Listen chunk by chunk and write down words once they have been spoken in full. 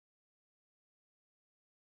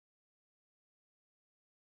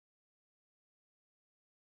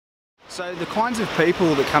So the kinds of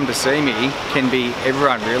people that come to see me can be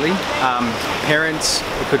everyone really. Parents,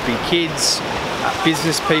 it could be kids,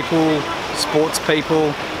 business people, sports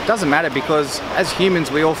people. Doesn't matter, because as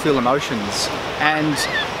humans we all feel emotions, and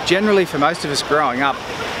generally for most of us growing up,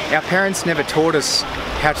 our parents never taught us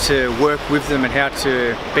how to work with them and how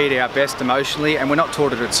to be at our best emotionally, and we're not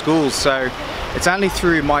taught it at schools. So it's only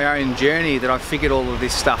through my own journey that I've figured all of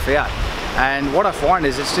this stuff out. And what I find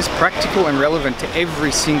is it's just practical and relevant to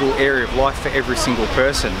every single area of life for every single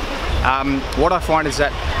person. What I find is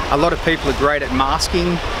that a lot of people are great at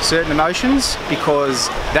masking certain emotions because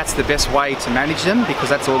that's the best way to manage them, because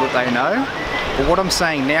that's all that they know. But what I'm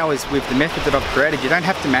saying now is, with the method that I've created, you don't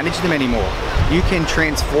have to manage them anymore. You can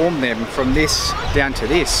transform them from this down to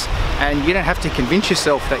this, and you don't have to convince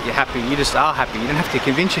yourself that you're happy, you just are happy. You don't have to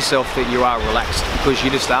convince yourself that you are relaxed, because you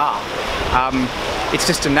just are. It's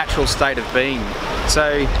just a natural state of being.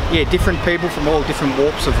 So yeah, different people from all different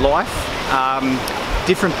walks of life.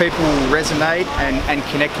 Different people resonate and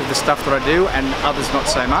connect with the stuff that I do, and others not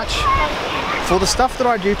so much. For the stuff that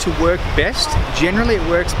I do to work best, generally it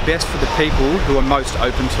works best for the people who are most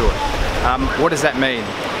open to it. What does that mean?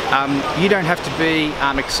 You don't have to be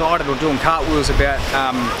excited or doing cartwheels about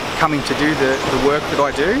coming to do the work that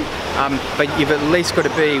I do, but you've at least got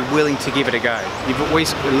to be willing to give it a go. You've at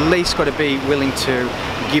least got to be willing to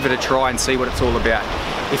give it a try and see what it's all about.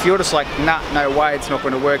 If you're just like, nah, no way, it's not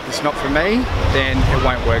going to work, it's not for me, then it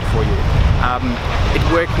won't work for you.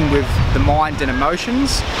 It's working with the mind and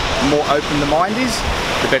emotions. The more open the mind is,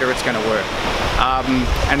 the better it's going to work.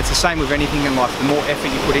 And it's the same with anything in life. The more effort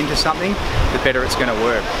you put into something, the better it's going to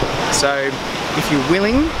work. So if you're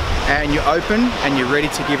willing and you're open and you're ready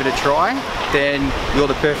to give it a try, then you're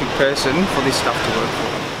the perfect person for this stuff to work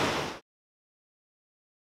for.